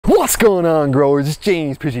What's going on, growers? It's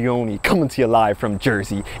James Prigioni coming to you live from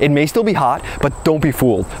Jersey. It may still be hot, but don't be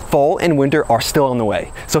fooled. Fall and winter are still on the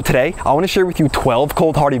way. So today, I want to share with you 12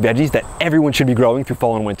 cold hardy veggies that everyone should be growing through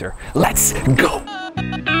fall and winter. Let's go!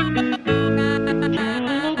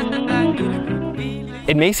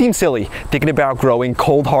 It may seem silly thinking about growing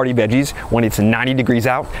cold hardy veggies when it's 90 degrees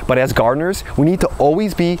out, but as gardeners, we need to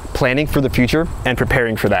always be planning for the future and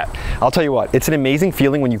preparing for that. I'll tell you what, it's an amazing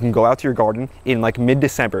feeling when you can go out to your garden in like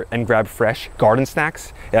mid-December and grab fresh garden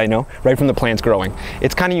snacks, yeah, I know, right from the plants growing.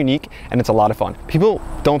 It's kind of unique and it's a lot of fun. People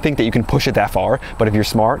don't think that you can push it that far, but if you're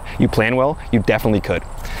smart, you plan well, you definitely could.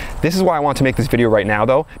 This is why I want to make this video right now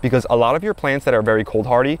though, because a lot of your plants that are very cold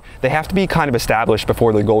hardy, they have to be kind of established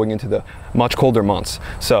before they're going into the much colder months.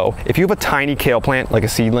 So if you have a tiny kale plant, like a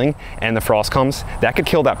seedling, and the frost comes, that could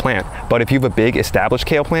kill that plant. But if you have a big established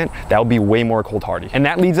kale plant, that will be way more cold hardy. And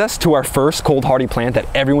that leads us to our first cold hardy plant that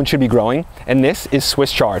everyone should be growing, and this is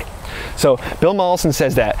Swiss chard. So Bill Mollison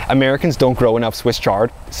says that Americans don't grow enough Swiss chard.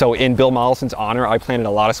 So in Bill Mollison's honor, I planted a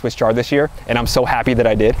lot of Swiss chard this year, and I'm so happy that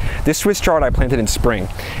I did. This Swiss chard I planted in spring,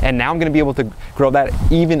 and now I'm gonna be able to grow that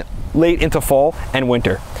even late into fall and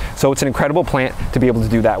winter. So it's an incredible plant to be able to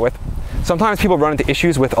do that with. Sometimes people run into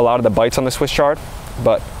issues with a lot of the bites on the Swiss chard,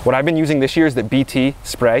 but what I've been using this year is the BT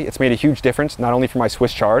spray. It's made a huge difference, not only for my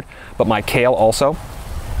Swiss chard, but my kale also.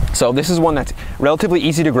 So this is one that's relatively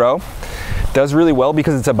easy to grow, does really well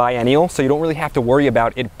because it's a biennial, so you don't really have to worry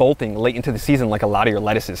about it bolting late into the season like a lot of your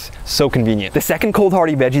lettuces. So convenient. The second cold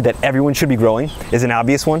hardy veggie that everyone should be growing is an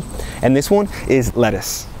obvious one, and this one is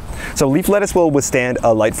lettuce. So leaf lettuce will withstand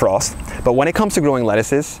a light frost, but when it comes to growing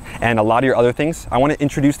lettuces and a lot of your other things, I want to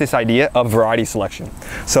introduce this idea of variety selection.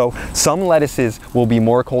 So some lettuces will be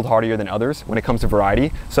more cold hardier than others when it comes to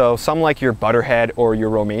variety. So some like your butterhead or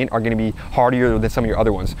your romaine are going to be hardier than some of your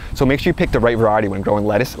other ones. So make sure you pick the right variety when growing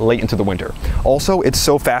lettuce late into the winter. Also, it's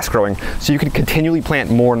so fast growing, so you can continually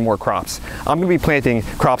plant more and more crops. I'm going to be planting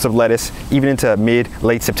crops of lettuce even into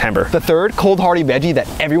late September. The third cold hardy veggie that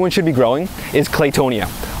everyone should be growing is Claytonia,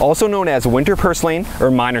 also known as winter purslane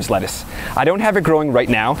or miner's lettuce. I don't have it growing right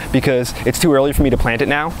now because it's too early for me to plant it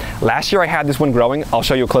now. Last year I had this one growing. I'll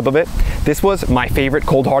show you a clip of it. This was my favorite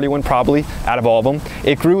cold hardy one probably out of all of them.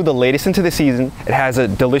 It grew the latest into the season. It has a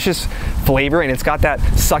delicious flavor and it's got that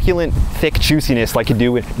succulent, thick juiciness like you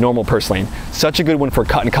do with normal purslane. Such a good one for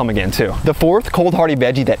cut and come again too. The fourth cold hardy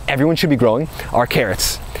veggie that everyone should be growing are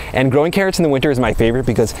carrots. And growing carrots in the winter is my favorite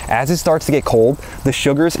because as it starts to get cold, the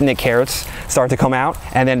sugars in the carrots start to come out,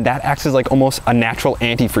 and then that acts as like almost a natural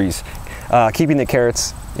antifreeze, keeping the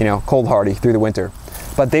carrots, you know, cold hardy through the winter.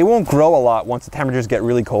 But they won't grow a lot once the temperatures get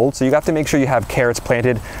really cold, so you have to make sure you have carrots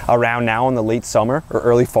planted around now in the late summer or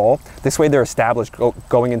early fall. This way they're established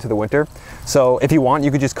going into the winter. So if you want,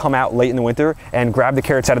 you could just come out late in the winter and grab the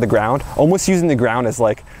carrots out of the ground, almost using the ground as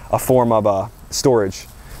like a form of storage.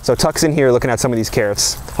 So Tuck's in here looking at some of these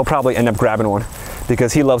carrots. He'll probably end up grabbing one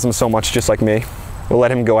because he loves them so much, just like me. We'll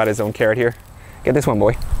let him go at his own carrot here. Get this one,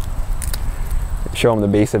 boy. Show him the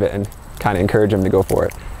base of it and kind of encourage him to go for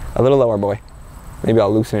it. A little lower, boy. Maybe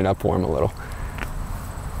I'll loosen it up for him a little.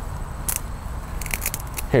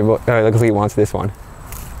 Hey, boy. Oh, looks like he wants this one.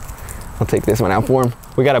 I'll take this one out for him.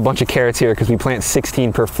 We got a bunch of carrots here because we plant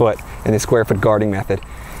 16 per foot in the square foot gardening method.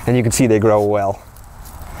 And you can see they grow well.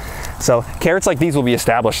 So carrots like these will be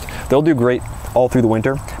established. They'll do great all through the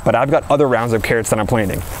winter, but I've got other rounds of carrots that I'm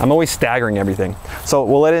planting. I'm always staggering everything. So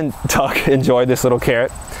we'll let Tuck enjoy this little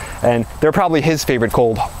carrot, and they're probably his favorite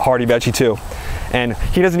cold hardy veggie too. And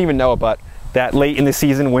he doesn't even know it, but that late in the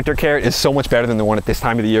season winter carrot is so much better than the one at this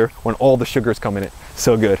time of the year when all the sugars come in it.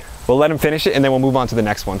 So good. We'll let him finish it and then we'll move on to the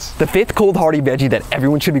next ones. The fifth cold hardy veggie that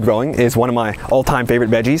everyone should be growing is one of my all-time favorite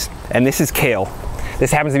veggies, and this is kale.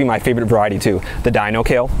 This happens to be my favorite variety too, the dino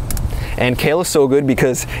kale. And kale is so good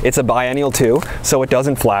because it's a biennial too, so it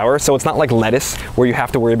doesn't flower. So it's not like lettuce where you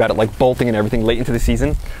have to worry about it like bolting and everything late into the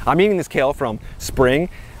season. I'm eating this kale from spring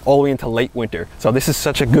all the way into late winter. So this is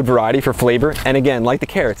such a good variety for flavor. And again, like the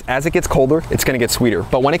carrots, as it gets colder, it's gonna get sweeter.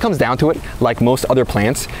 But when it comes down to it, like most other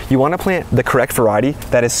plants, you wanna plant the correct variety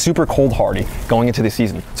that is super cold hardy going into the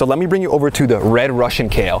season. So let me bring you over to the red Russian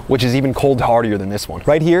kale, which is even cold hardier than this one.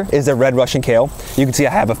 Right here is the red Russian kale. You can see I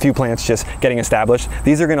have a few plants just getting established.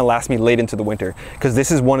 These are gonna last me late into the winter because this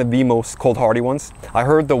is one of the most cold hardy ones. I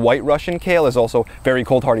heard the white Russian kale is also very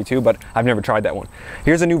cold hardy too, but I've never tried that one.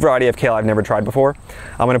 Here's a new variety of kale I've never tried before.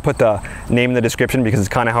 I'm going to put the name in the description because it's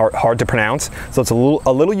kind of hard to pronounce. So it's a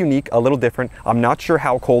little unique, a little different. I'm not sure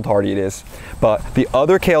how cold hardy it is, but the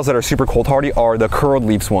other kales that are super cold hardy are the curled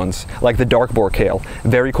leaves ones, like the dark boar kale,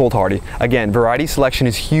 very cold hardy. Again, variety selection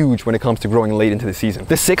is huge when it comes to growing late into the season.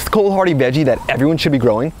 The sixth cold hardy veggie that everyone should be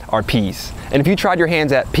growing are peas. And if you tried your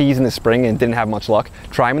hands at peas in the spring and didn't have much luck,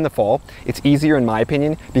 try them in the fall. It's easier in my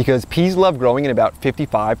opinion because peas love growing in about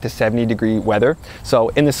 55 to 70 degree weather. So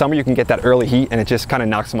in the summer you can get that early heat and it just kind of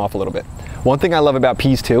knocks them off a little bit. One thing I love about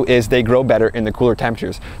peas too is they grow better in the cooler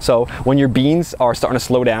temperatures. So when your beans are starting to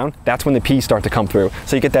slow down, that's when the peas start to come through.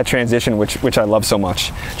 So you get that transition, which I love so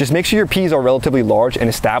much. Just make sure your peas are relatively large and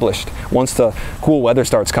established once the cool weather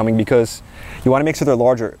starts coming because you want to make sure they're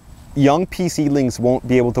larger. Young pea seedlings won't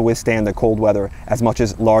be able to withstand the cold weather as much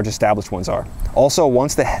as large established ones are. Also,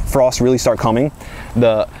 once the frosts really start coming,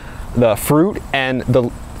 the fruit and the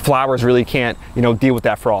flowers really can't, deal with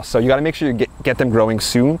that frost. So you got to make sure you get them growing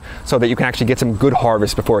soon so that you can actually get some good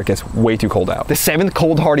harvest before it gets way too cold out. The seventh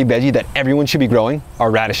cold hardy veggie that everyone should be growing are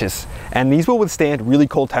radishes. And these will withstand really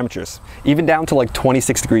cold temperatures, even down to like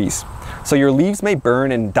 26 degrees. So your leaves may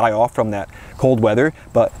burn and die off from that cold weather,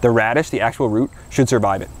 but the radish, the actual root, should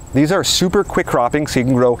survive it. These are super quick cropping, so you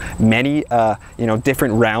can grow many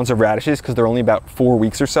different rounds of radishes because they're only about 4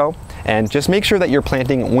 weeks or so. And just make sure that you're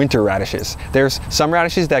planting winter radishes. There's some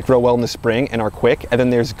radishes that grow well in the spring and are quick, and then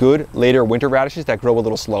there's good later winter radishes that grow a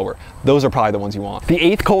little slower. Those are probably the ones you want. The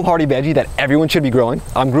eighth cold hardy veggie that everyone should be growing,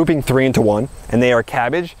 I'm grouping 3 into 1, and they are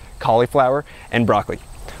cabbage, cauliflower, and broccoli.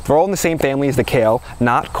 They're all in the same family as the kale,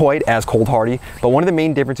 not quite as cold hardy, but one of the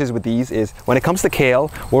main differences with these is when it comes to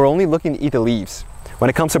kale, we're only looking to eat the leaves. When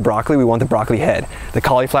it comes to broccoli, we want the broccoli head, the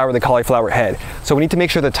cauliflower head. So we need to make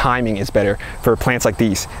sure the timing is better for plants like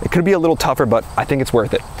these. It could be a little tougher, but I think it's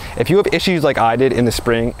worth it. If you have issues like I did in the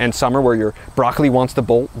spring and summer where your broccoli wants to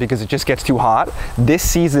bolt because it just gets too hot, this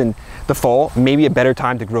season, the fall, may be a better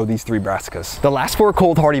time to grow these 3 brassicas. The last 4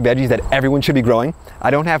 cold hardy veggies that everyone should be growing, I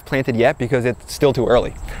don't have planted yet because it's still too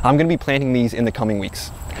early. I'm gonna be planting these in the coming weeks.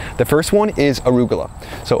 The first one is arugula.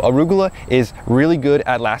 So arugula is really good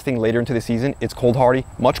at lasting later into the season. It's cold hardy,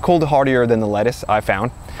 much cold hardier than the lettuce I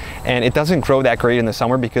found. And it doesn't grow that great in the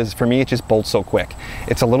summer because for me it just bolts so quick.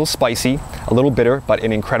 It's a little spicy, a little bitter, but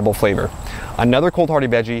an incredible flavor. Another cold hardy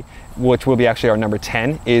veggie, which will be actually our number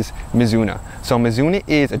 10, is mizuna. So mizuna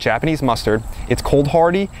is a Japanese mustard. It's cold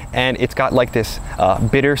hardy and it's got like this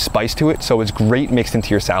bitter spice to it, so it's great mixed into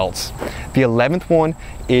your salads. The 11th one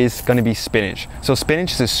is going to be spinach. So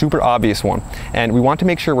spinach is a super obvious one, and we want to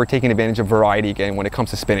make sure we're taking advantage of variety again when it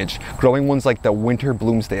comes to spinach. Growing ones like the winter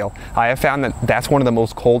Bloomsdale. I have found that that's one of the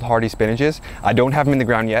most cold hardy spinaches. I don't have them in the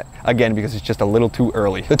ground yet, again because it's just a little too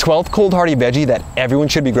early. The 12th cold hardy veggie that everyone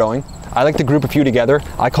should be growing, I like to group a few together.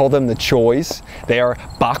 I call them the choys. They are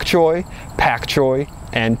bok choy, pak choy,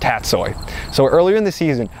 and tatsoi. So earlier in the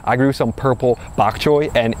season, I grew some purple bok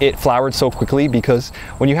choy and it flowered so quickly because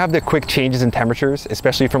when you have the quick changes in temperatures,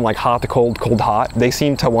 especially from like hot to cold, cold to hot, they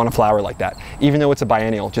seem to want to flower like that. Even though it's a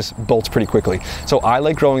biennial, it just bolts pretty quickly. So I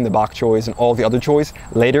like growing the bok choys and all the other choys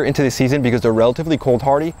later into the season because they're relatively cold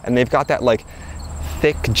hardy and they've got that like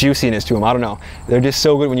thick juiciness to them. I don't know. They're just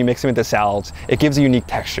so good when you mix them into salads. It gives a unique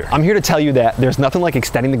texture. I'm here to tell you that there's nothing like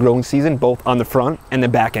extending the growing season both on the front and the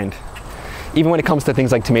back end. Even when it comes to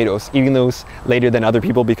things like tomatoes, eating those later than other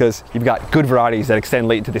people because you've got good varieties that extend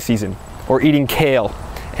late into the season. Or eating kale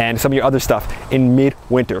and some of your other stuff in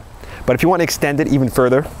mid-winter. But if you want to extend it even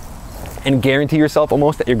further, and guarantee yourself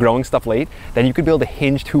almost that you're growing stuff late, then you could build a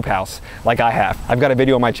hinged hoop house like I have. I've got a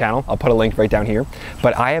video on my channel, I'll put a link right down here,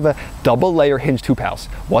 but I have a double layer hinged hoop house.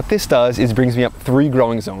 What this does is brings me up 3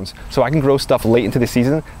 growing zones so I can grow stuff late into the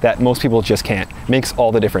season that most people just can't. Makes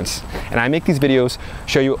all the difference. And I make these videos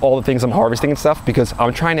show you all the things I'm harvesting and stuff because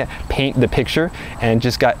I'm trying to paint the picture and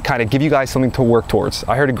just kind of give you guys something to work towards.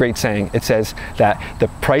 I heard a great saying. It says that the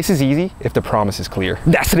price is easy if the promise is clear.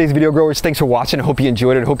 That's today's video, growers. Thanks for watching. I hope you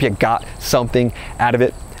enjoyed it. I hope you got something out of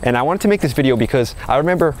it. And I wanted to make this video because I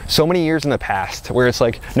remember so many years in the past where it's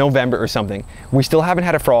like November or something, we still haven't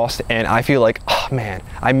had a frost and I feel like, oh man,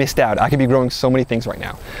 I missed out. I could be growing so many things right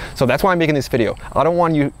now. So that's why I'm making this video. I don't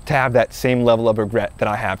want you to have that same level of regret that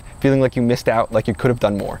I have, feeling like you missed out, like you could have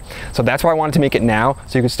done more. So that's why I wanted to make it now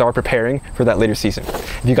so you can start preparing for that later season.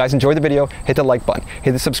 If you guys enjoyed the video, hit the like button,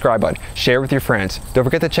 hit the subscribe button, share with your friends. Don't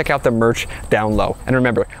forget to check out the merch down low. And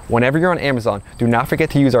remember, whenever you're on Amazon, do not forget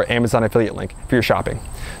to use our Amazon affiliate link for your shopping.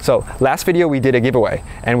 So last video we did a giveaway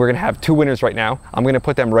and we're gonna have 2 winners right now. I'm gonna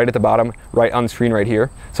put them right at the bottom, right on the screen right here.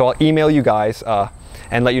 So I'll email you guys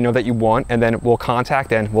and let you know that you won, and then we'll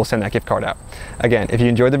contact and we'll send that gift card out. Again, if you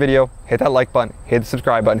enjoyed the video, hit that like button, hit the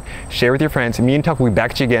subscribe button, share with your friends, and me and Tuck will be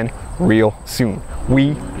back at you again real soon.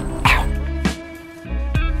 We